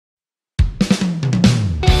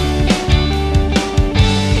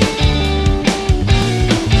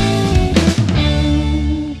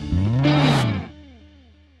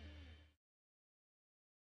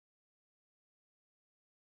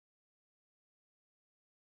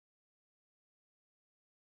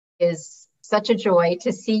is such a joy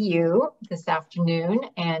to see you this afternoon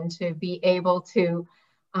and to be able to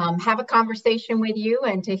have a conversation with you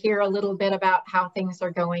and to hear a little bit about how things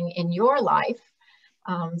are going in your life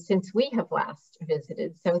since we have last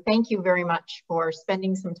visited. So thank you very much for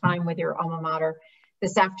spending some time with your alma mater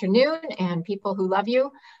this afternoon and people who love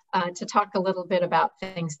you to talk a little bit about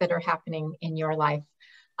things that are happening in your life.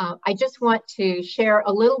 I just want to share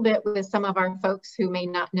a little bit with some of our folks who may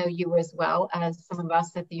not know you as well as some of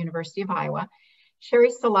us at the University of Iowa. Sheri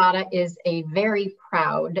Salata is a very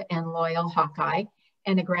proud and loyal Hawkeye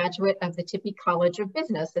and a graduate of the Tippie College of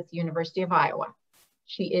Business at the University of Iowa.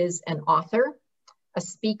 She is an author, a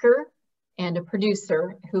speaker, and a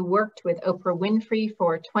producer who worked with Oprah Winfrey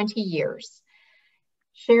for 20 years.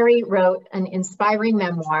 Sheri wrote an inspiring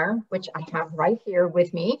memoir, which I have right here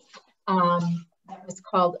with me. That was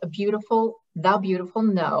called The Beautiful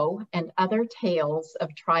No and Other Tales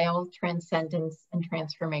of Trial, Transcendence, and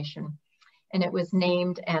Transformation. And it was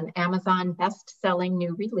named an Amazon best-selling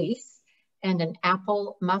new release and an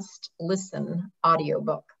Apple must-listen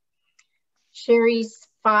audiobook. Sheri's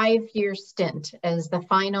 5-year stint as the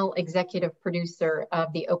final executive producer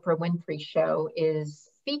of the Oprah Winfrey Show is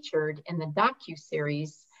featured in the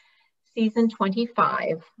docuseries Season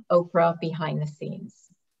 25, Oprah Behind the Scenes.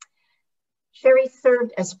 Sheri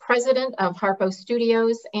served as president of Harpo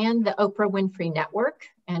Studios and the Oprah Winfrey Network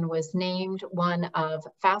and was named one of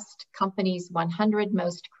Fast Company's 100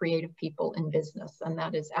 most creative people in business, and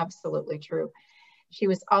that is absolutely true. She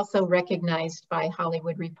was also recognized by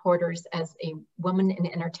Hollywood Reporters as a Woman in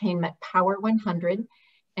Entertainment Power 100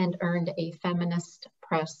 and earned a Feminist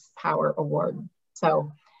Press Power Award.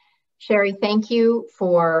 So, Sheri, thank you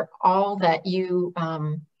for all that you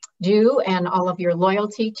do and all of your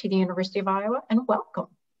loyalty to the University of Iowa, and welcome.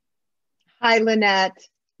 Hi, Lynette.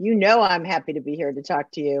 You know I'm happy to be here to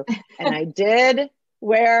talk to you. And I did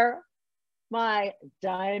wear my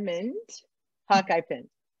diamond Hawkeye pin.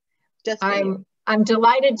 Just for you. I'm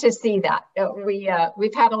delighted to see that.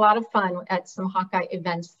 We've had a lot of fun at some Hawkeye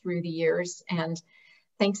events through the years, and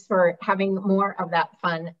thanks for having more of that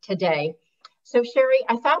fun today. So Sheri,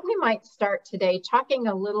 I thought we might start today talking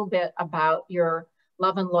a little bit about your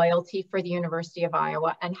love and loyalty for the University of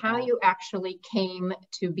Iowa and how you actually came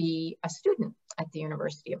to be a student at the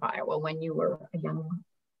University of Iowa when you were a young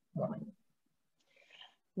woman.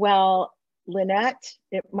 Well, Lynette,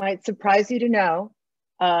 it might surprise you to know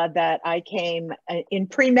that I came in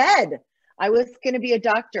pre-med. I was going to be a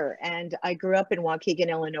doctor, and I grew up in Waukegan,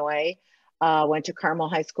 Illinois, went to Carmel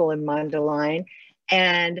High School in Mundelein,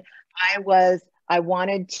 and I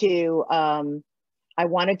wanted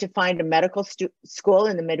to find a medical school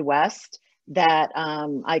in the Midwest that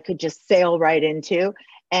I could just sail right into.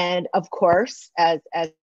 And of course, as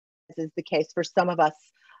is the case for some of us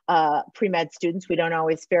pre-med students, we don't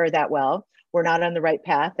always fare that well. We're not on the right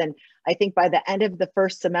path. And I think by the end of the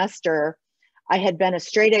first semester, I had been a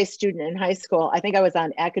straight A student in high school. I think I was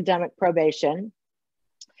on academic probation.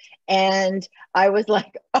 And I was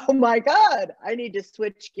like, oh my God, I need to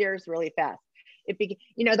switch gears really fast.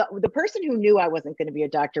 The person who knew I wasn't going to be a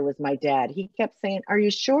doctor was my dad. He kept saying, are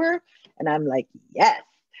you sure? And I'm like, yes,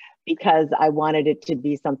 because I wanted it to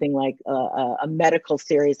be something like a medical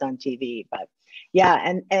series on TV. But yeah,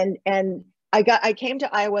 and I came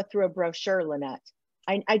to Iowa through a brochure, Lynette.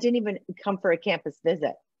 I didn't even come for a campus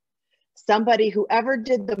visit. Whoever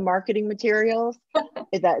did the marketing materials,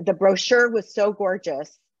 the brochure was so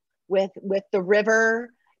gorgeous with the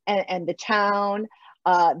river and the town.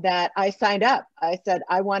 That I signed up. I said,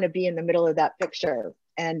 I want to be in the middle of that picture.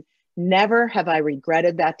 And never have I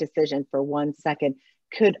regretted that decision for 1 second.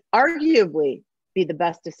 Could arguably be the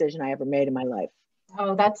best decision I ever made in my life.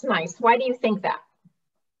 Oh, that's nice. Why do you think that?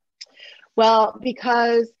 Well,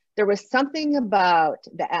 because there was something about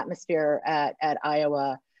the atmosphere at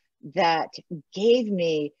Iowa that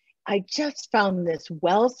I just found this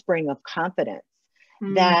wellspring of confidence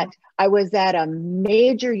that I was at a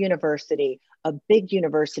major university, a big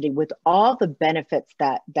university with all the benefits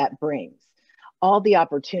that brings, all the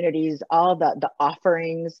opportunities, all the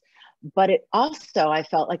offerings. But it also, I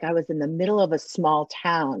felt like I was in the middle of a small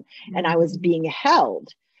town and I was being held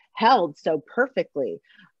so perfectly.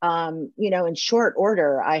 In short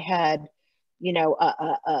order, I had,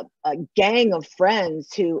 a gang of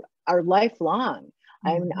friends who are lifelong.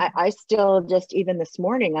 I still just, even this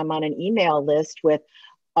morning, I'm on an email list with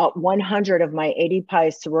 100 of my 80 Pi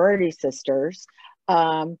sorority sisters,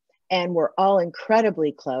 and we're all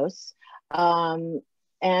incredibly close. And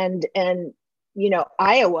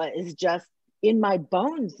Iowa is just in my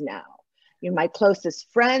bones now. My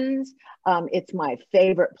closest friends. It's my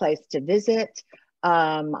favorite place to visit.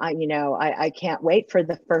 I can't wait for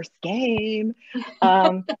the first game.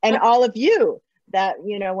 And all of you that,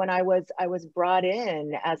 when I was brought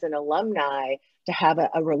in as an alumni to have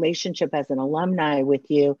a relationship as an alumni with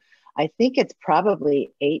you, I think it's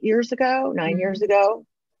probably 8 years ago, 9 years ago,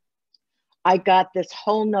 I got this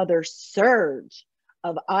whole nother surge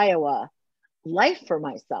of Iowa life for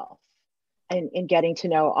myself, and in getting to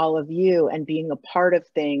know all of you and being a part of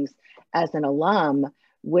things as an alum,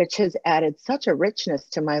 which has added such a richness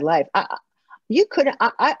to my life. You couldn't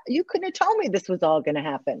have told me this was all going to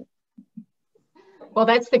happen. Well,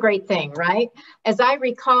 that's the great thing, right? As I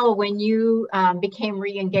recall, when you became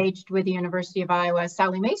re-engaged with the University of Iowa,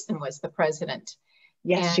 Sally Mason was the president.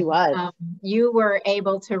 Yes, and, she was. You were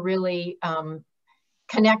able to really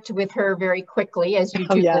connect with her very quickly, as you do.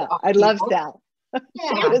 Oh, yeah, I love Sal.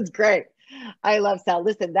 Yeah. She was great. I love Sal.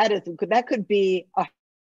 Listen, that could be a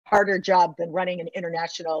harder job than running an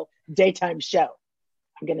international daytime show.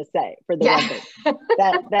 I'm going to say, for the record,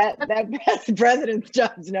 that best president's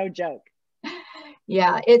job is no joke.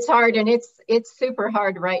 Yeah, it's hard, and it's super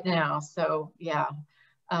hard right now. So yeah,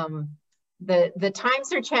 the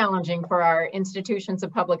times are challenging for our institutions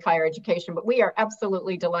of public higher education, but we are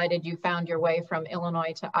absolutely delighted you found your way from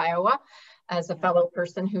Illinois to Iowa as a fellow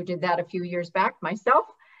person who did that a few years back myself.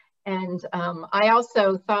 And I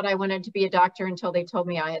also thought I wanted to be a doctor until they told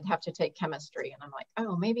me I'd have to take chemistry, and I'm like,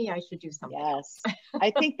 oh, maybe I should do something else.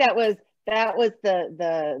 I think that was the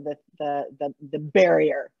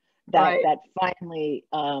barrier that finally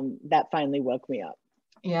woke me up.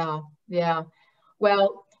 Yeah.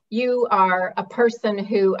 Well, you are a person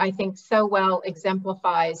who I think so well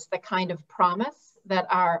exemplifies the kind of promise that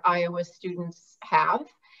our Iowa students have,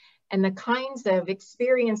 and the kinds of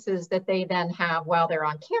experiences that they then have while they're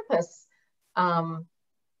on campus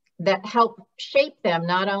that help shape them,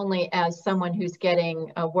 not only as someone who's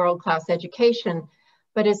getting a world-class education,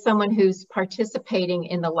 but as someone who's participating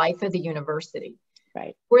in the life of the university.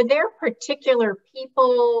 Right. Were there particular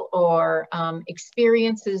people or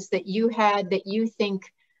experiences that you had that you think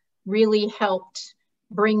really helped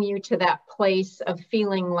bring you to that place of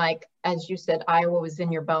feeling like, as you said, Iowa was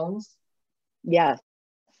in your bones? Yes.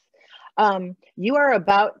 You are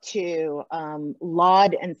about to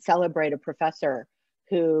laud and celebrate a professor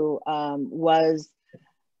who was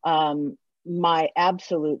my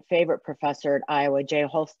absolute favorite professor at Iowa, Jay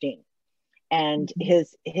Holstein. And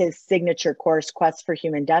his signature course, Quest for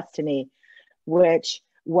Human Destiny, which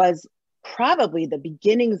was probably the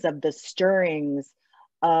beginnings of the stirrings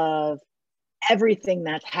of everything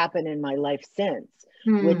that's happened in my life since,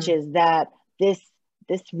 which is that this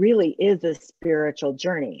really is a spiritual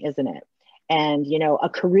journey, isn't it? And, a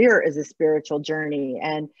career is a spiritual journey.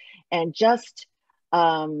 And just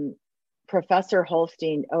Professor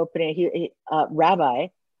Holstein opening, Rabbi,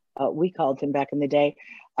 we called him back in the day,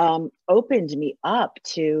 opened me up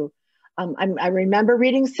to, I remember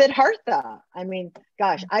reading Siddhartha. I mean,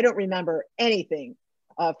 gosh, I don't remember anything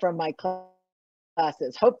from my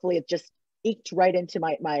classes. Hopefully it just eked right into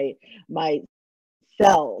my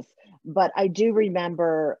cells. But I do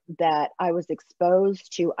remember that I was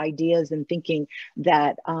exposed to ideas and thinking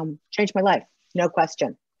that changed my life, no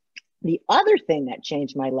question. The other thing that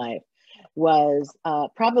changed my life was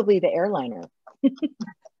probably the airliner.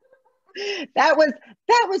 That was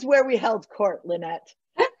where we held court, Lynette.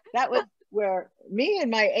 That was where me and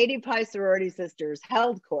my 80 Pi sorority sisters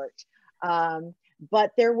held court.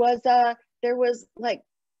 But there was like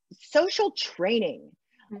social training.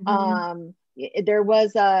 There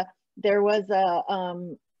was a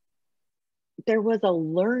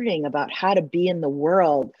learning about how to be in the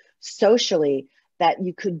world socially that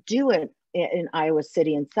you could do it in Iowa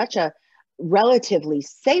City in such a relatively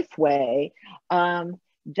safe way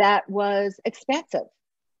that was expansive.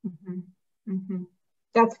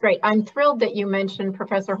 That's great. I'm thrilled that you mentioned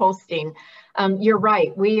Professor Holstein. You're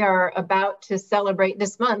right. We are about to celebrate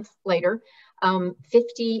this month later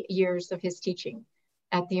 50 years of his teaching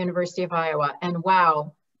at the University of Iowa. And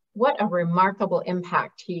wow, what a remarkable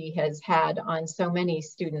impact he has had on so many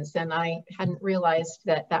students. And I hadn't realized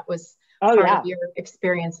that was part of your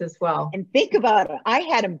experience as well. And think about it. I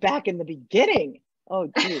had him back in the beginning.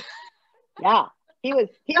 Oh, geez. Yeah. He was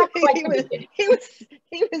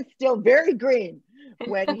still very green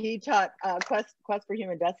when he taught Quest for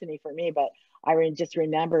Human Destiny for me. But I just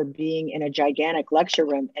remember being in a gigantic lecture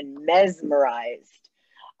room and mesmerized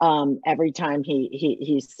every time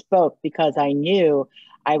he spoke, because I knew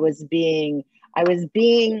I was being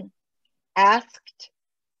asked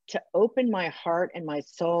to open my heart and my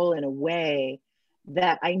soul in a way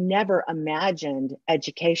that I never imagined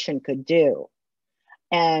education could do.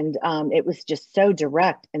 And it was just so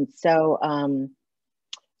direct and so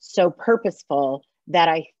so purposeful that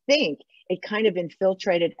I think it kind of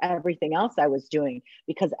infiltrated everything else I was doing.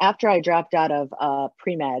 Because after I dropped out of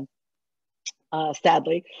pre-med,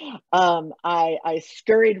 sadly, I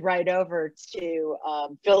scurried right over to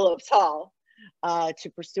Phillips Hall to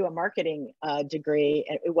pursue a marketing degree.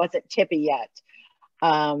 It wasn't tippy yet.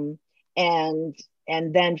 And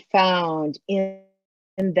then found in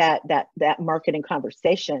that marketing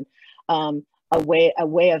conversation a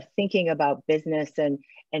way of thinking about business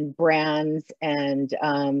and brands, and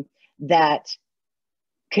that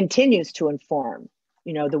continues to inform,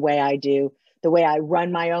 the way I do, the way I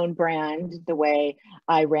run my own brand, the way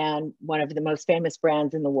I ran one of the most famous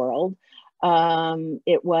brands in the world.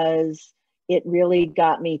 It really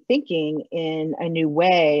got me thinking in a new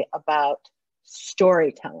way about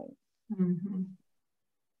storytelling. Mm-hmm.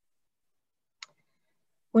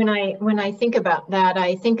 When I think about that,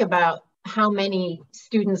 I think about how many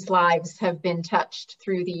students' lives have been touched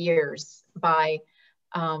through the years by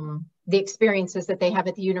the experiences that they have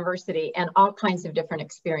at the university, and all kinds of different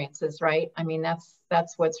experiences, right? I mean,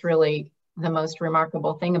 that's what's really the most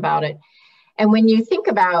remarkable thing about it. And when you think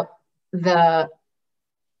about the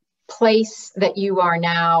place that you are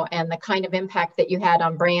now and the kind of impact that you had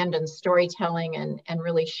on brand and storytelling and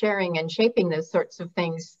really sharing and shaping those sorts of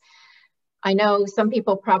things, I know some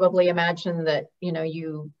people probably imagine that,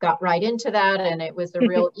 you got right into that and it was a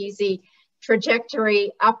real easy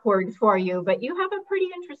trajectory upward for you, but you have a pretty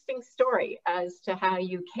interesting story as to how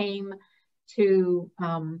you came to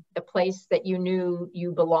the place that you knew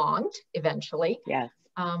you belonged eventually. Yes.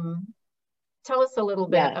 Tell us a little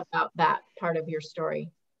bit about that part of your story.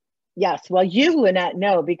 Yes. Well, you, Lynette,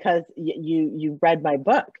 know, because you read my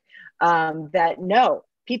book, that no,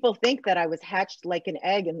 people think that I was hatched like an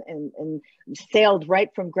egg and sailed right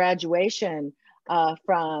from graduation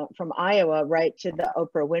from Iowa right to the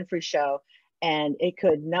Oprah Winfrey show. And it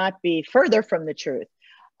could not be further from the truth.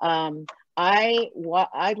 I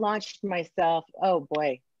launched myself, oh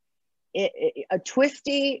boy, a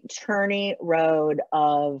twisty, turny road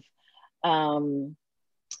of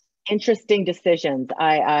interesting decisions.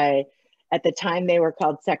 I at the time they were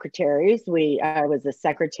called secretaries. I was a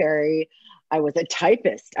secretary. I was a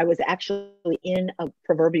typist. I was actually in a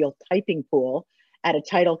proverbial typing pool at a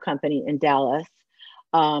title company in Dallas.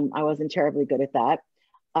 I wasn't terribly good at that.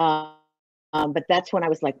 But that's when I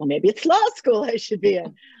was like, well, maybe it's law school I should be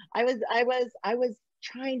in. I was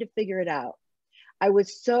trying to figure it out. I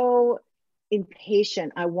was so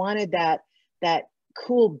impatient. I wanted that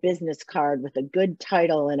cool business card with a good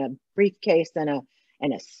title and a briefcase and a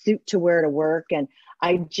suit to wear to work. And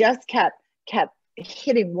I just kept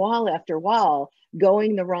hitting wall after wall,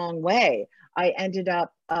 going the wrong way. I ended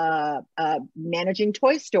up managing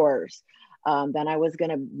toy stores. Then I was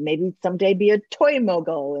going to maybe someday be a toy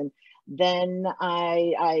mogul. And then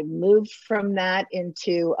I moved from that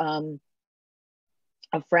into a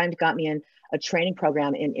friend got me in a training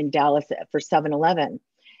program in Dallas for 7-Eleven.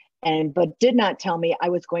 But did not tell me I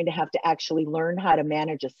was going to have to actually learn how to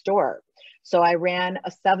manage a store. So I ran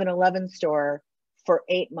a 7-Eleven store for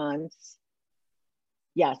 8 months.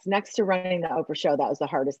 Yes, next to running the Oprah show, that was the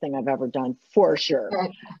hardest thing I've ever done, for sure.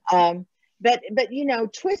 But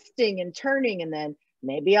twisting and turning, and then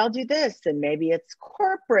maybe I'll do this, and maybe it's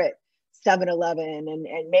corporate 7-Eleven,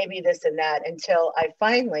 and maybe this and that, until I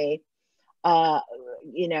finally,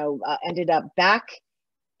 ended up back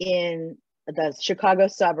in the Chicago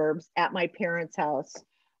suburbs at my parents' house.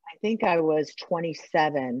 I think I was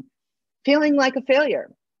 27, feeling like a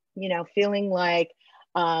failure, feeling like,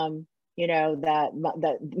 that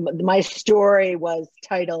my story was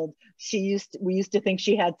titled, we used to think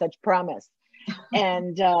she had such promise.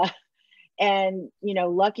 And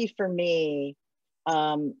lucky for me,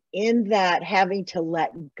 in that having to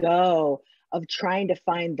let go of trying to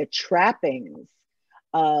find the trappings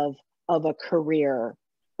of a career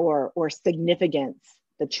or significance,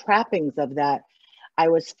 the trappings of that, I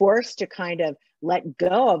was forced to kind of let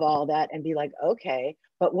go of all that and be like, okay,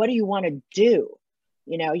 but what do you want to do?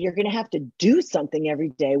 You're going to have to do something every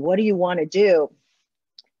day. What do you want to do?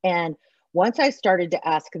 And once I started to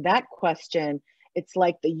ask that question, it's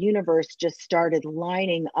like the universe just started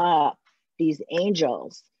lining up these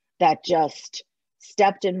angels that just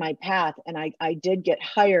stepped in my path. And I did get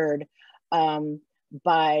hired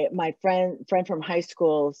by my friend from high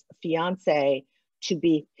school's fiance to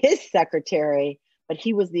be his secretary, but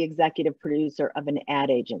he was the executive producer of an ad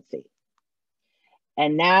agency.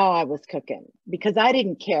 And now I was cooking because I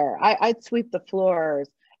didn't care. I'd sweep the floors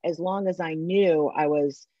as long as I knew I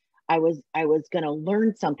was going to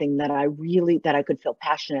learn something that I could feel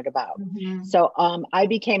passionate about. Mm-hmm. So I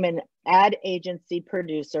became an ad agency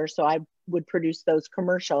producer. So I would produce those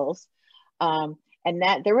commercials. And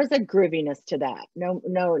that there was a grooviness to that.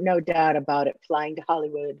 No doubt about it. Flying to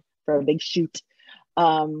Hollywood for a big shoot.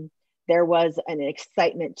 There was an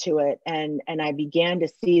excitement to it. And I began to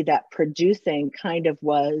see that producing kind of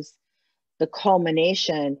was the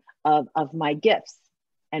culmination of my gifts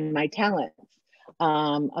and my talents,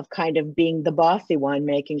 of kind of being the bossy one,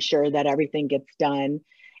 making sure that everything gets done.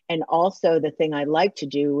 And also the thing I like to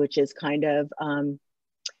do, which is kind of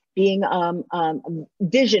being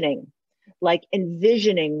visioning, like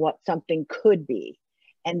envisioning what something could be,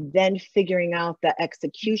 and then figuring out the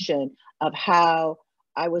execution of how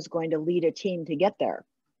I was going to lead a team to get there.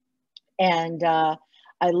 And I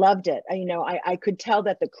loved it. I could tell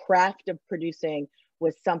that the craft of producing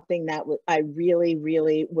was something that I really,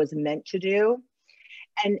 really was meant to do.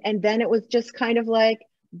 And then it was just kind of like,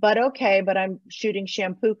 but I'm shooting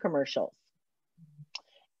shampoo commercials.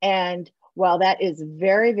 And while that is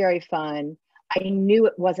very, very fun, I knew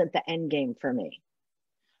it wasn't the end game for me.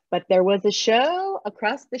 But there was a show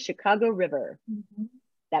across the Chicago River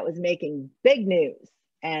that was making big news,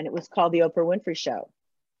 and it was called The Oprah Winfrey Show.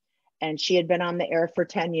 And she had been on the air for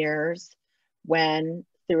 10 years when,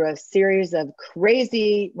 through a series of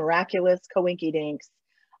crazy, miraculous coinky-dinks,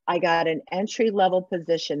 I got an entry-level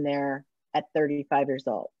position there at 35 years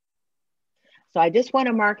old. So I just want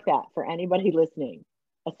to mark that for anybody listening,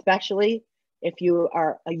 especially if you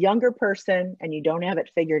are a younger person and you don't have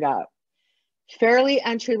it figured out. Fairly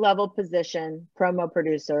entry-level position, promo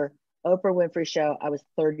producer, Oprah Winfrey Show. I was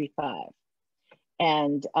 35.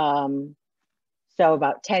 And so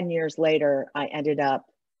about 10 years later, I ended up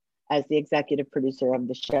as the executive producer of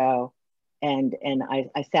the show. And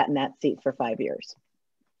I sat in that seat for 5 years.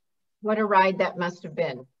 What a ride that must have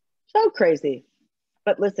been. So crazy.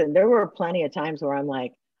 But listen, there were plenty of times where I'm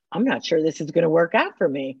like, I'm not sure this is going to work out for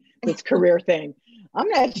me, this career thing. I'm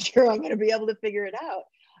not sure I'm going to be able to figure it out.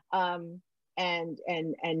 And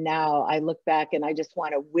now I look back and I just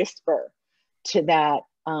want to whisper to that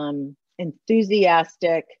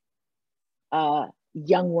enthusiastic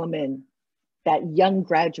young woman, that young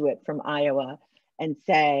graduate from Iowa, and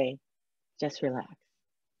say, just relax.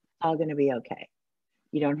 All going to be okay.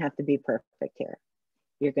 You don't have to be perfect here.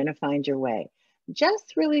 You're going to find your way.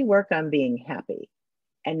 Just really work on being happy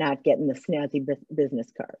and not getting the snazzy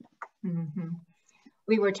business card. Mm-hmm.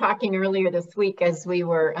 We were talking earlier this week as we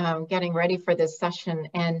were getting ready for this session,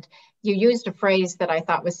 and you used a phrase that I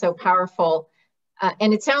thought was so powerful.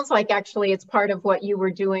 And it sounds like actually it's part of what you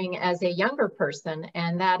were doing as a younger person,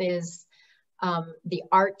 and that is the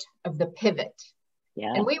art of the pivot.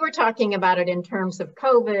 Yeah. And we were talking about it in terms of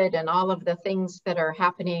COVID and all of the things that are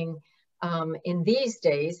happening in these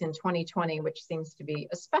days in 2020, which seems to be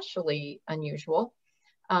especially unusual.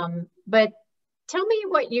 But tell me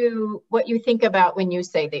what you think about when you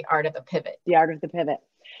say the art of the pivot. The art of the pivot.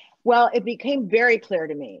 Well, it became very clear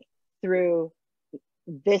to me through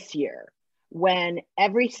this year when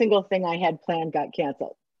every single thing I had planned got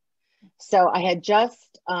canceled. So I had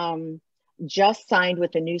just signed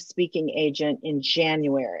with a new speaking agent in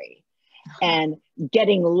January and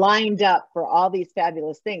getting lined up for all these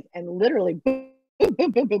fabulous things. And literally, boom, boom,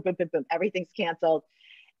 boom, boom, boom, boom, boom, boom, everything's canceled.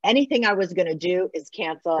 Anything I was going to do is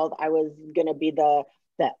canceled. I was going to be the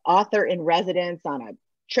author in residence on a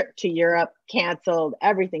trip to Europe, canceled.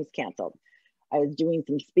 Everything's canceled. I was doing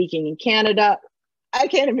some speaking in Canada. I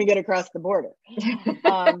can't even get across the border.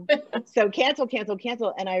 So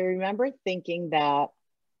cancel. And I remember thinking that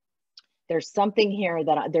there's something here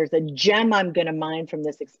there's a gem I'm going to mine from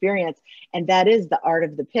this experience. And that is the art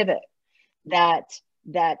of the pivot.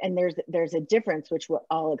 And there's a difference, which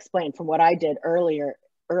I'll explain from what I did earlier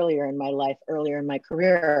in my life, earlier in my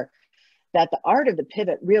career, that the art of the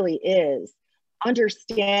pivot really is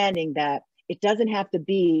understanding that it doesn't have to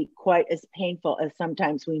be quite as painful as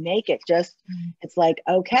sometimes we make it. It's like,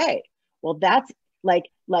 okay, well, that's like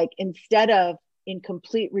instead of in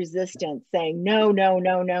complete resistance saying no,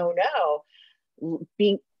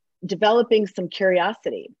 developing some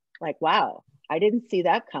curiosity, like, wow, I didn't see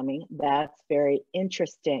that coming. That's very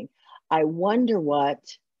interesting. I wonder what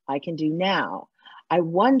I can do now. I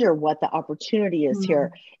wonder what the opportunity is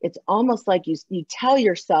here. It's almost like you tell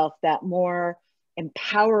yourself that more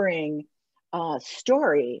empowering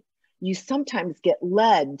story. You sometimes get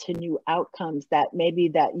led to new outcomes that maybe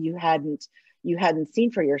that you hadn't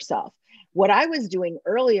seen for yourself. What I was doing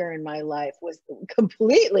earlier in my life was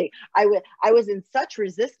completely, I was in such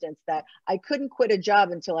resistance that I couldn't quit a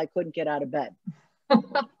job until I couldn't get out of bed.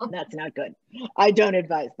 That's not good. I don't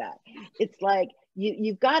advise that. It's like,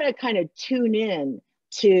 you've got to kind of tune in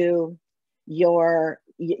to your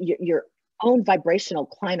own vibrational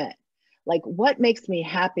climate. Like, what makes me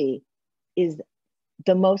happy is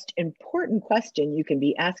the most important question you can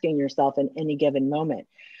be asking yourself in any given moment.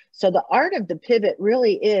 So the art of the pivot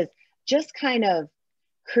really is just kind of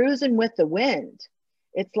cruising with the wind.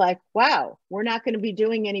 It's like, wow, we're not going to be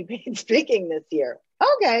doing any paid speaking this year.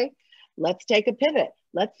 Okay, let's take a pivot.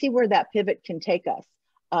 Let's see where that pivot can take us.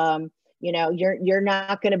 You know, you're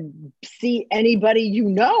not going to see anybody you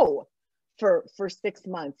know for 6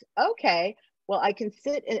 months. Okay, well, I can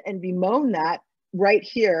sit and bemoan that right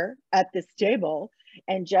here at this table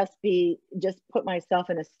and just put myself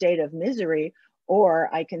in a state of misery. Or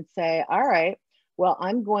I can say, all right, well,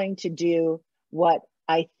 I'm going to do what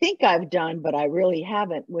I think I've done, but I really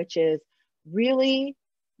haven't, which is really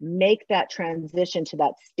make that transition to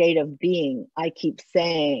that state of being I keep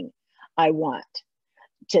saying I want,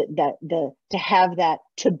 to have that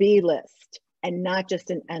to-be list and not just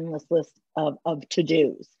an endless list of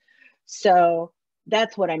to-dos. So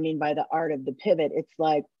that's what I mean by the art of the pivot. It's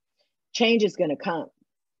like change is going to come.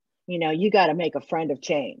 You know, you got to make a friend of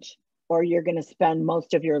change, or you're going to spend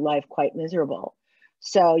most of your life quite miserable.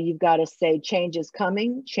 So you've got to say, change is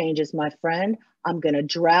coming, change is my friend. I'm going to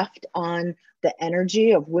draft on the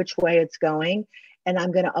energy of which way it's going. And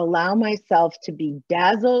I'm going to allow myself to be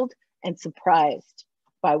dazzled and surprised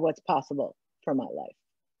by what's possible for my life.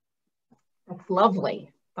 That's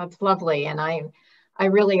lovely. That's lovely. And I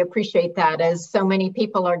really appreciate that, as so many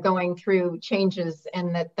people are going through changes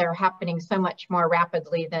and that they're happening so much more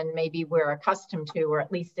rapidly than maybe we're accustomed to, or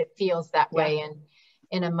at least it feels that way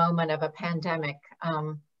in a moment of a pandemic.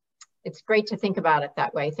 It's great to think about it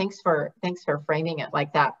that way. Thanks for framing it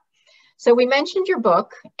like that. So we mentioned your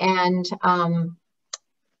book, and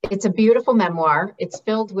it's a beautiful memoir. It's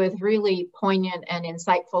filled with really poignant and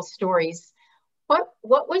insightful stories.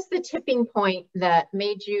 What was the tipping point that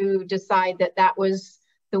made you decide that that was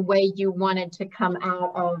the way you wanted to come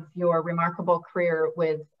out of your remarkable career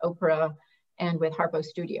with Oprah and with Harpo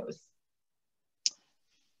Studios?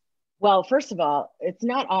 Well, first of all, it's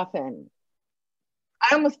not often.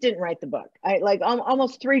 I almost didn't write the book.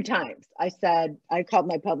 Almost 3 times I called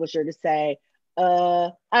my publisher to say,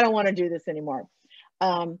 I don't want to do this anymore.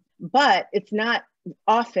 But it's not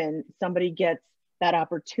often somebody gets that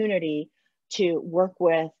opportunity to work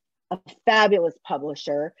with a fabulous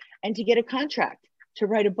publisher and to get a contract to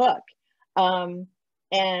write a book.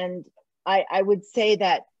 And I would say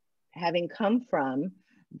that, having come from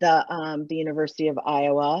the University of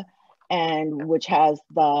Iowa, and which has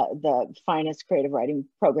the finest creative writing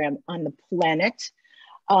program on the planet,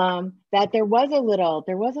 that there was a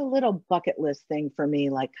little bucket list thing for me,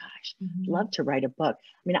 like, gosh, I'd love to write a book.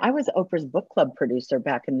 I mean, I was Oprah's book club producer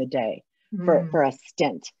back in the day for a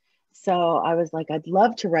stint. So I was like, I'd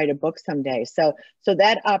love to write a book someday. So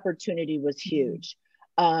that opportunity was huge.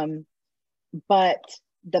 But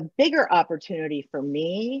the bigger opportunity for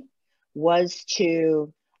me was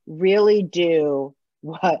to really do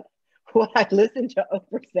what I listened to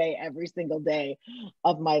Oprah say every single day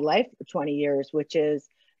of my life for 20 years, which is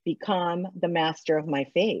become the master of my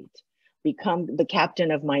fate, become the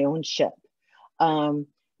captain of my own ship,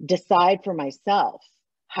 decide for myself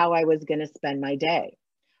how I was going to spend my day,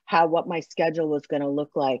 what my schedule was going to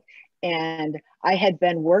look like. And I had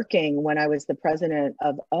been working, when I was the president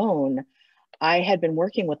of OWN, I had been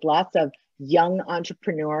working with lots of young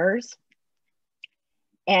entrepreneurs,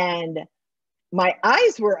 and my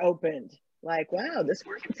eyes were opened, like, wow, this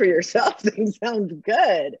working for yourself thing sounds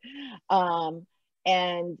good.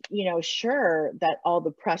 And, you know, sure that all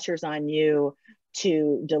the pressure's on you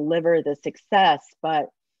to deliver the success, but,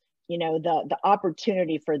 you know, the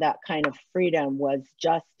opportunity for that kind of freedom was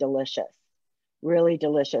just delicious, really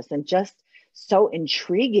delicious, and just so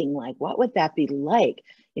intriguing. Like, what would that be like?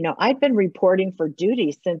 You know, I'd been reporting for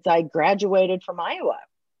duty since I graduated from Iowa.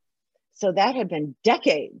 So that had been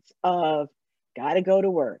decades of got to go to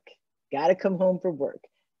work, got to come home from work,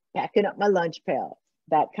 packing up my lunch pail,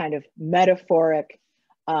 that kind of metaphoric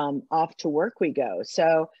off to work we go.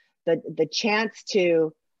 So the chance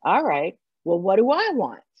to, all right, well, what do I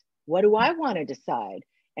want? What do I want to decide?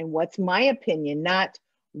 And what's my opinion? Not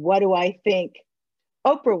what do I think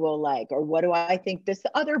Oprah will like, or what do I think this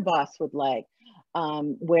other boss would like,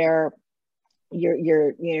 where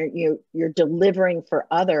you're delivering for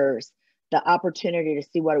others. The opportunity to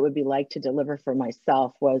see what it would be like to deliver for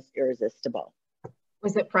myself was irresistible.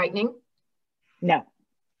 Was it frightening? No.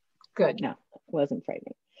 Good. No, it wasn't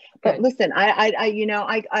frightening. Good. But listen, I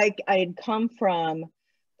had come from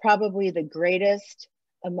probably the greatest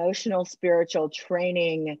emotional, spiritual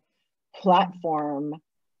training platform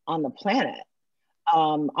on the planet.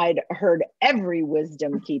 I'd heard every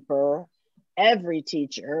wisdom keeper, every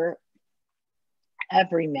teacher,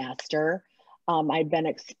 every master. I'd been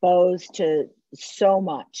exposed to so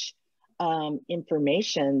much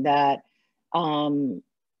information that, you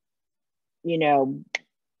know,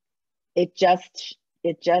 it just,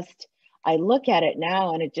 I look at it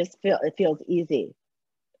now and it feels easy.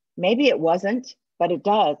 Maybe it wasn't, but it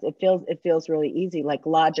does. It feels really easy, like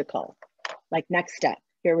logical, like next step.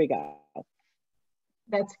 Here we go.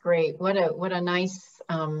 That's great. What a nice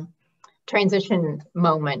transition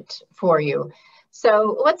moment for you.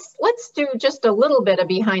 So let's do just a little bit of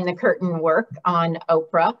behind the curtain work on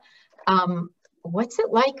Oprah. What's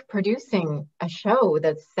it like producing a show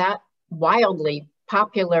that's that wildly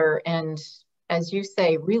popular and, as you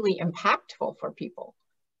say, really impactful for people?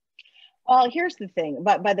 Well, here's the thing.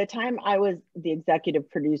 But by the time I was the executive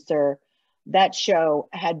producer, that show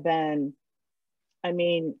had been, I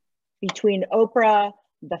mean, between Oprah,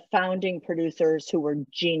 the founding producers who were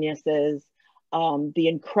geniuses, the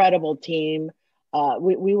incredible team,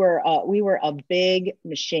 we were a big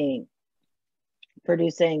machine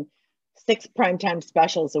producing 6 primetime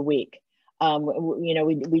specials a week. You know,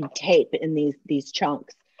 we'd tape in these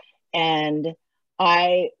chunks, and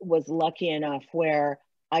I was lucky enough where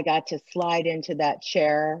I got to slide into that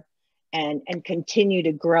chair and continue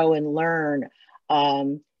to grow and learn.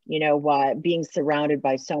 You know, while being surrounded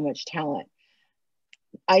by so much talent.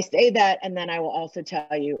 I say that, and then I will also tell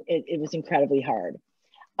you it was incredibly hard.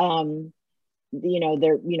 You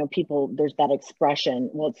know, people, there's that expression,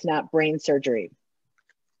 well, it's not brain surgery.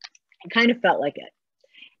 It kind of felt like it.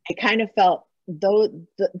 It kind of felt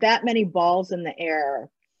that many balls in the air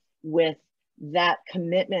with that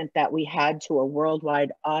commitment that we had to a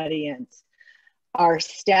worldwide audience, our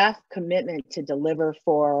staff commitment to deliver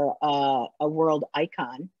for a world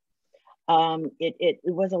icon. It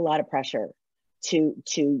was a lot of pressure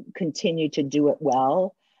to continue to do it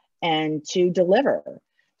well and to deliver.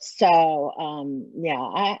 So yeah,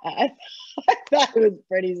 I thought it was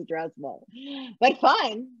pretty stressful, but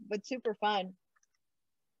fun, but super fun.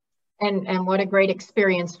 And what a great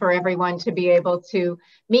experience for everyone to be able to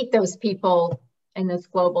meet those people in this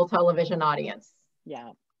global television audience.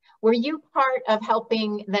 Yeah. Were you part of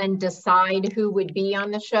helping then decide who would be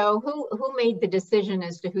on the show? Who made the decision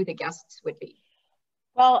as to who the guests would be?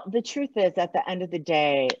 Well, the truth is, at the end of the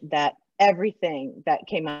day, that everything that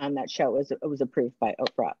came on that show was approved by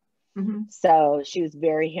Oprah. Mm-hmm. So she was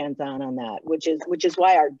very hands-on on that, which is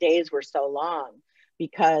why our days were so long,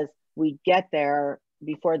 because we'd get there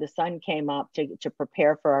before the sun came up to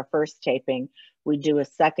prepare for our first taping. We'd do a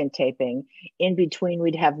second taping. In between,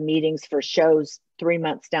 we'd have meetings for shows 3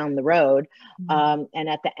 months down the road. Mm-hmm. And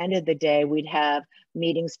at the end of the day, we'd have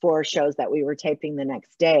meetings for shows that we were taping the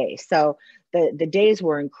next day. So the days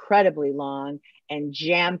were incredibly long and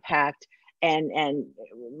jam-packed and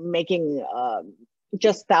making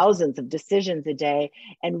just thousands of decisions a day.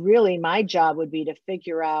 And really my job would be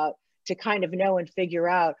to kind of know and figure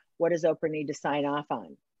out, what does Oprah need to sign off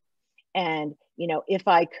on? And, you know, if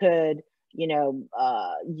I could, you know,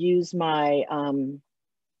 use I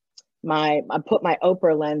put my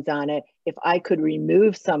Oprah lens on it, if I could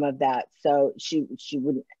remove some of that so she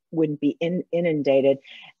wouldn't be inundated,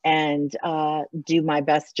 and do my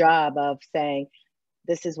best job of saying,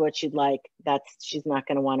 this is what she'd like, she's not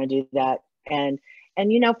going to want to do that. And,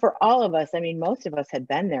 you know, for all of us, I mean, most of us had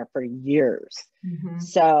been there for years. Mm-hmm.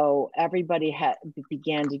 So everybody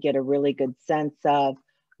began to get a really good sense of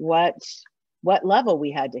what level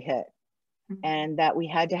we had to hit, mm-hmm. and that we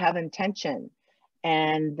had to have intention,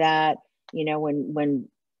 and that, you know, when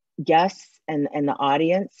guests and the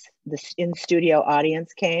audience, the in-studio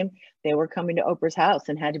audience came, they were coming to Oprah's house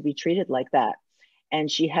and had to be treated like that. And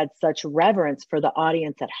she had such reverence for the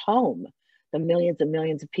audience at home, the millions and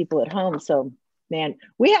millions of people at home. So, man,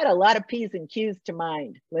 we had a lot of P's and Q's to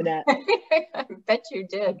mind, Lynette. I bet you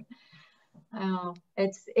did.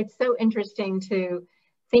 It's so interesting to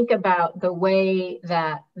think about the way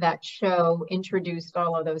that show introduced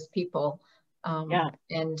all of those people,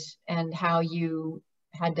 and how you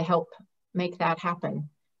had to help make that happen.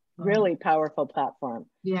 Really powerful platform.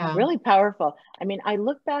 Yeah. Really powerful. I mean, I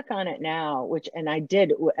look back on it now, and I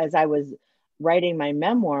did as I was writing my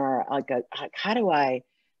memoir, like how do I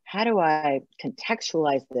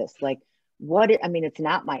contextualize this? Like I mean, it's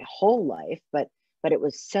not my whole life, but it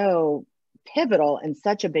was so pivotal and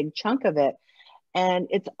such a big chunk of it. And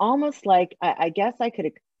it's almost like, I guess I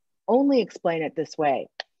could only explain it this way.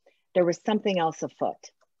 There was something else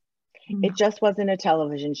afoot. Mm-hmm. It just wasn't a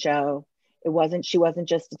television show. She wasn't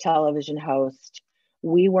just a television host.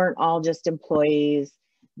 We weren't all just employees.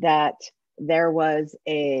 That there was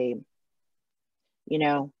an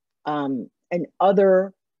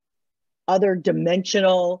other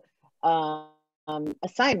dimensional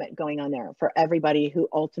assignment going on there for everybody who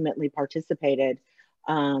ultimately participated,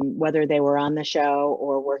 whether they were on the show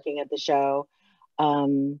or working at the show,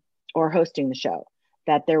 or hosting the show,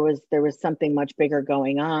 that there was something much bigger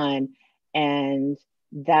going on. And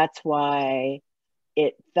that's why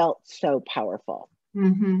it felt so powerful.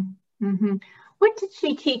 Mm-hmm. Mm-hmm. What did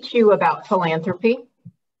she teach you about philanthropy?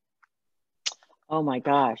 Oh my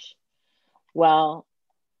gosh. Well,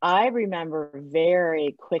 I remember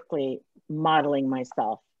very quickly modeling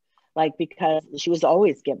myself, like, because she was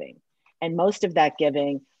always giving. And most of that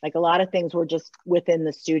giving, like a lot of things were just within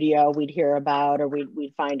the studio we'd hear about or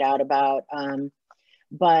we'd find out about.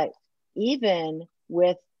 But even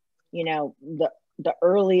with, you know, the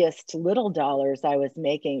earliest little dollars I was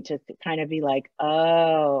making, to kind of be like,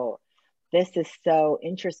 oh, this is so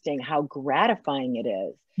interesting how gratifying it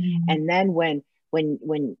is. Mm-hmm. And then when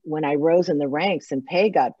I rose in the ranks and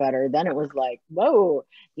pay got better, then it was like, whoa,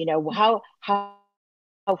 you know, how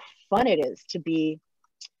fun it is to be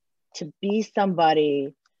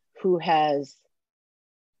somebody who has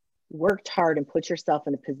worked hard and put yourself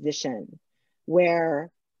in a position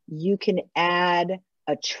where you can add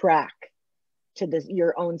a track to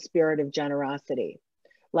your own spirit of generosity.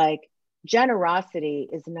 Like, generosity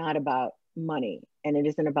is not about money, and it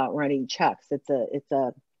isn't about writing checks. It's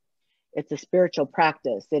a spiritual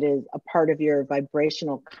practice. It is a part of your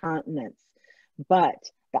vibrational continence. But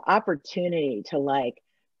the opportunity to, like,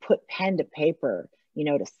 put pen to paper, you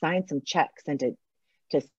know, to sign some checks and to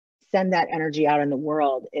send that energy out in the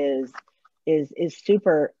world is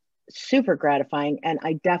super, super gratifying. And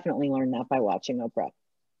I definitely learned that by watching Oprah.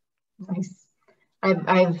 Nice.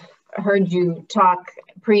 I've heard you talk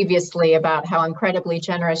previously about how incredibly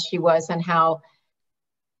generous she was and how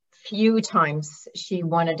few times she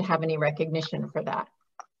wanted to have any recognition for that.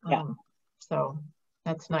 Yeah. So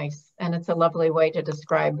that's nice. And it's a lovely way to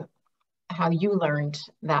describe how you learned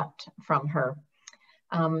that from her.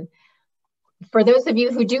 For those of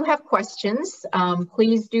you who do have questions,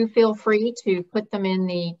 please do feel free to put them in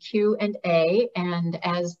the Q&A. And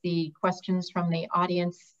as the questions from the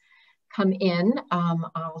audience come in,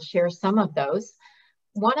 I'll share some of those.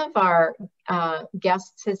 One of our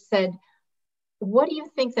guests has said, what do you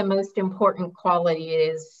think the most important quality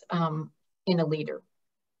is in a leader?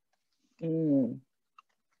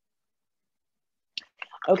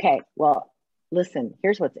 Okay, well, listen,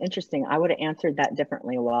 here's what's interesting. I would have answered that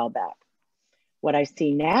differently a while back. What I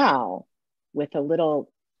see now, with a little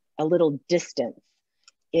distance,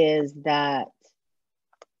 is that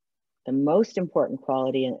the most important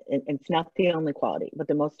quality, and it's not the only quality, but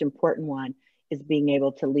the most important one, is being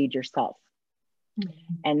able to lead yourself.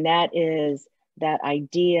 Mm-hmm. And that is that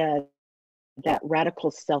idea that radical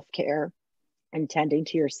self-care and tending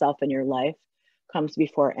to yourself and your life comes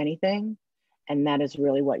before anything. And that is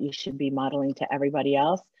really what you should be modeling to everybody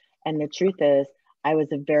else. And the truth is, I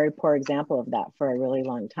was a very poor example of that for a really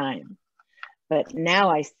long time. But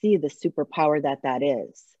now I see the superpower that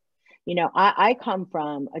is. You know, I come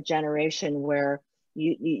from a generation where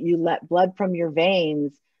you let blood from your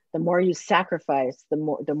veins. The more you sacrifice, the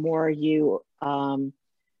more you the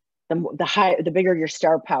bigger your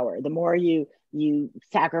star power. The more you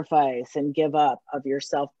sacrifice and give up of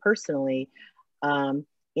yourself personally, in,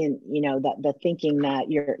 you know, the thinking that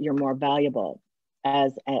you're more valuable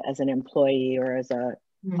as an employee or as a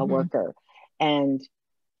worker. And,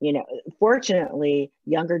 you know, fortunately,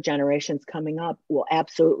 younger generations coming up will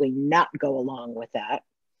absolutely not go along with that,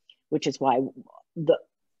 which is why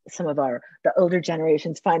some of the older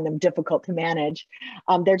generations find them difficult to manage.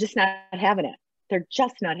 They're just not having it. They're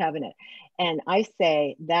just not having it. And I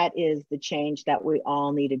say that is the change that we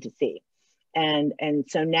all needed to see. And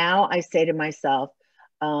so now I say to myself,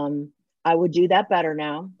 I would do that better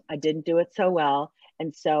now. I didn't do it so well.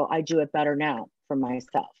 And so I do it better now for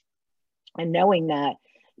myself. And knowing that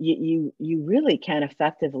you really can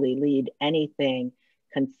effectively lead anything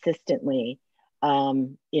consistently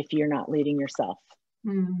if you're not leading yourself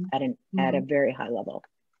at a very high level.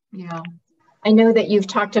 Yeah. I know that you've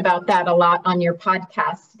talked about that a lot on your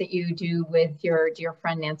podcast that you do with your dear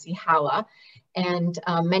friend, Nancy Halla. And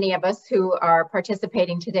many of us who are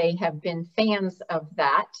participating today have been fans of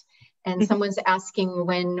that. And someone's asking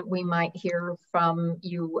when we might hear from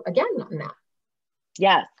you again on that.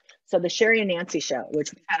 Yes. So the Sheri and Nancy show,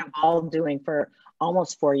 which we've had a ball doing for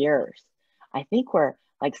almost 4 years. I think we're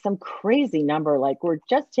like some crazy number, like we're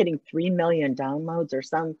just hitting 3 million downloads or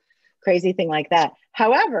some crazy thing like that.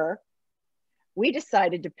 However, we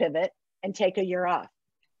decided to pivot and take a year off.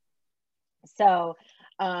 So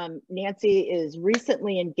Nancy is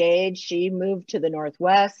recently engaged. She moved to the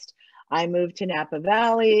Northwest. I moved to Napa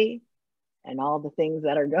Valley. and all the things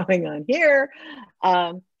that are going on here.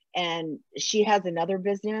 And she has another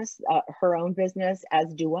business, her own business,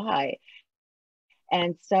 as do I.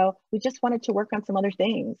 And so we just wanted to work on some other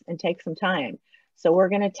things and take some time. So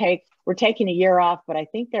we're taking a year off, but I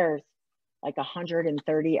think there's like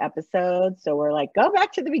 130 episodes. So we're like, go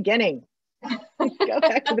back to the beginning. Go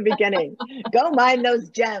back to the beginning. Go mine those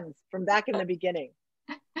gems from back in the beginning.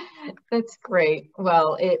 That's great.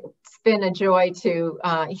 Well, it's been a joy to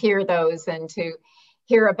hear those and to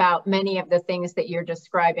hear about many of the things that you're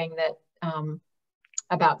describing that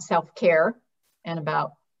about self-care and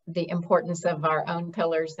about the importance of our own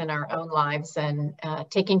pillars in our own lives and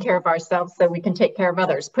taking care of ourselves so we can take care of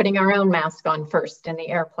others, putting our own mask on first in the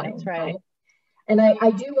airplane. That's right. And I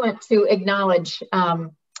do want to acknowledge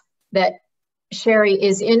that Sheri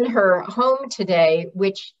is in her home today,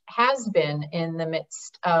 which has been in the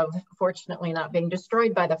midst of, fortunately, not being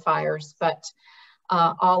destroyed by the fires, but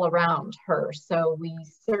all around her. So we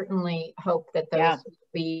certainly hope that those will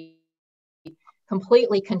be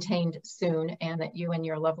completely contained soon, and that you and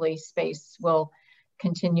your lovely space will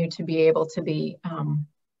continue to be able to be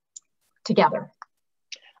together.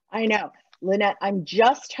 I know. Lynette, I'm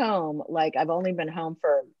just home. Like, I've only been home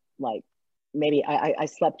for like, maybe I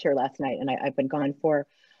slept here last night, and I've been gone for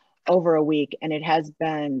over a week, and it has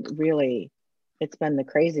been really, it's been the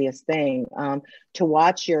craziest thing to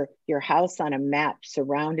watch your house on a map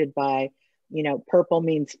surrounded by, you know, purple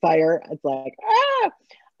means fire. It's like,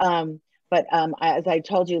 ah! But as I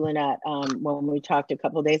told you, Lynette, when we talked a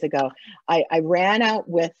couple of days ago, I ran out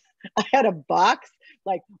with, I had a box,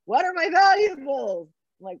 like, what are my valuables?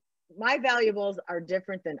 Like, my valuables are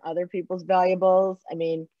different than other people's valuables. I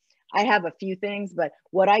mean, I have a few things, but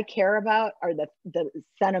what I care about are the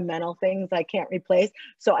sentimental things I can't replace.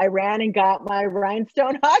 So I ran and got my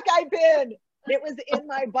rhinestone Hawkeye pin. It was in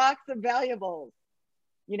my box of valuables,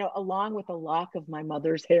 you know, along with a lock of my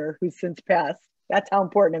mother's hair who's since passed. That's how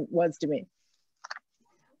important it was to me.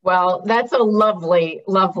 Well, that's a lovely,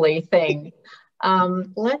 lovely thing.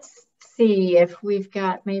 Let's see if we've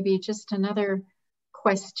got maybe just another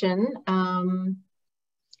question.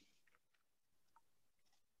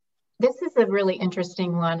 This is a really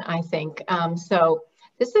interesting one, I think. So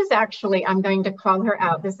this is actually, I'm going to call her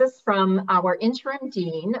out. This is from our interim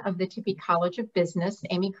dean of the Tippie College of Business,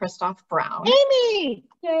 Amy Christoph Brown. Amy!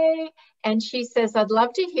 Yay! And she says, I'd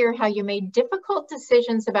love to hear how you made difficult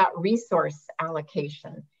decisions about resource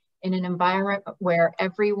allocation in an environment where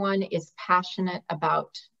everyone is passionate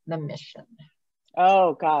about the mission.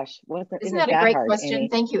 Oh gosh, Isn't that a great question? Amy?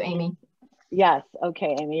 Thank you, Amy. Yes,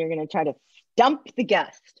 okay, Amy, you're gonna try to stump the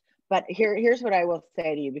guest. But here's what I will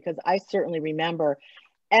say to you, because I certainly remember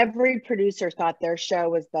every producer thought their show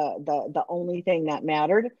was the only thing that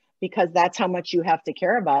mattered, because that's how much you have to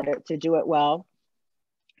care about it to do it well.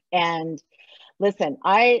 And listen,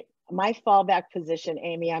 my fallback position,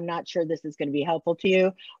 Amy, I'm not sure this is going to be helpful to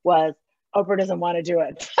you, was Oprah doesn't want to do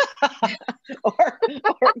it. or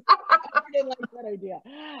I didn't like that idea.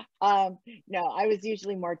 No, I was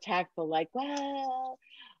usually more tactful, like, well,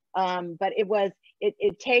 but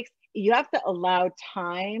it takes, you have to allow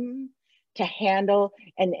time to handle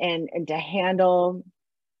and to handle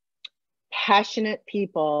passionate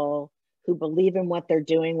people who believe in what they're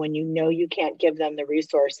doing when you know you can't give them the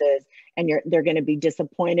resources, and they're going to be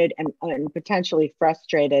disappointed and potentially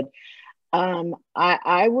frustrated.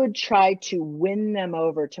 I would try to win them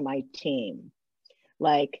over to my team,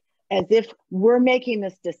 like as if we're making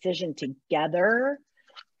this decision together.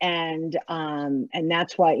 And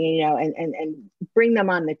that's why, you know, and bring them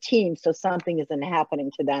on the team so something isn't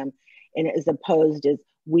happening to them, and as opposed as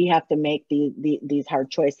we have to make these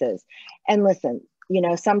hard choices. And listen, you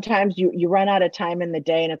know, sometimes you run out of time in the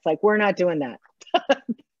day, and it's like, we're not doing that.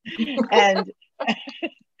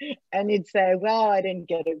 and you'd say, well, I didn't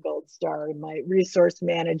get a gold star in my resource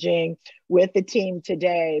managing with the team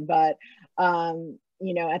today, but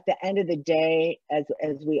you know, at the end of the day, as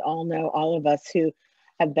we all know, all of us who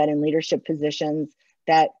have been in leadership positions,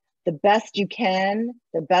 that the best you can,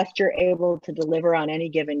 the best you're able to deliver on any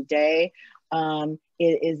given day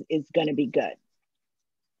is going to be good.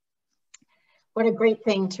 What a great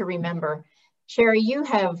thing to remember. Sheri, you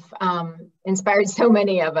have inspired so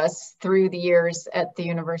many of us through the years at the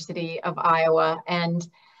University of Iowa, and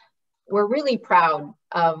we're really proud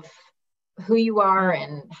of who you are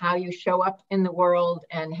and how you show up in the world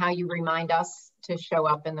and how you remind us to show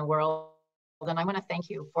up in the world. And I want to thank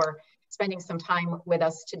you for spending some time with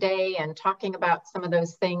us today and talking about some of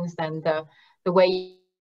those things and the way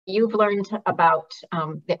you've learned about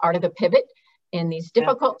the art of the pivot in these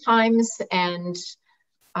difficult times, and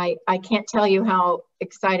I can't tell you how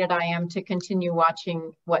excited I am to continue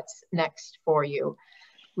watching what's next for you.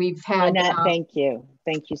 We've had Lynette, thank you.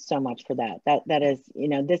 Thank you so much for that. That is, you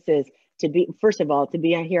know, this is to be, first of all, to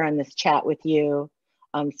be here on this chat with you,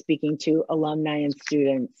 speaking to alumni and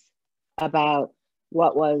students about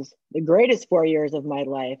what was the greatest 4 years of my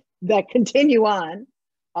life that continue on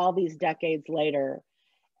all these decades later.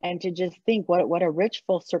 And to just think what a rich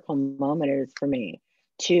full circle moment it is for me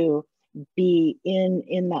to be in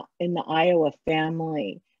the Iowa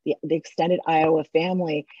family, the extended Iowa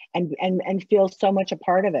family, and feel so much a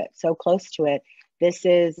part of it, so close to it. This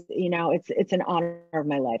is, you know, it's an honor of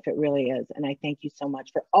my life. It really is. And I thank you so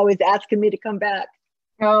much for always asking me to come back.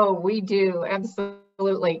 Oh, we do.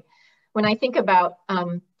 Absolutely. When I think about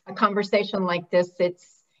a conversation like this,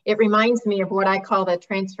 it reminds me of what I call the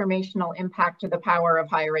transformational impact of the power of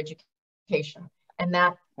higher education. And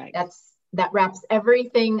that wraps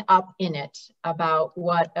everything up in it about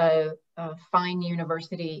what a fine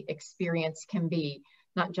university experience can be,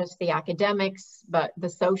 not just the academics, but the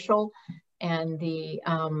social and the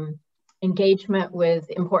engagement with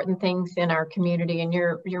important things in our community. And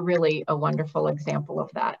you're really a wonderful example of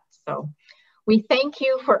that. So we thank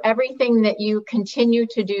you for everything that you continue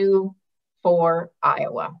to do for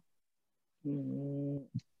Iowa.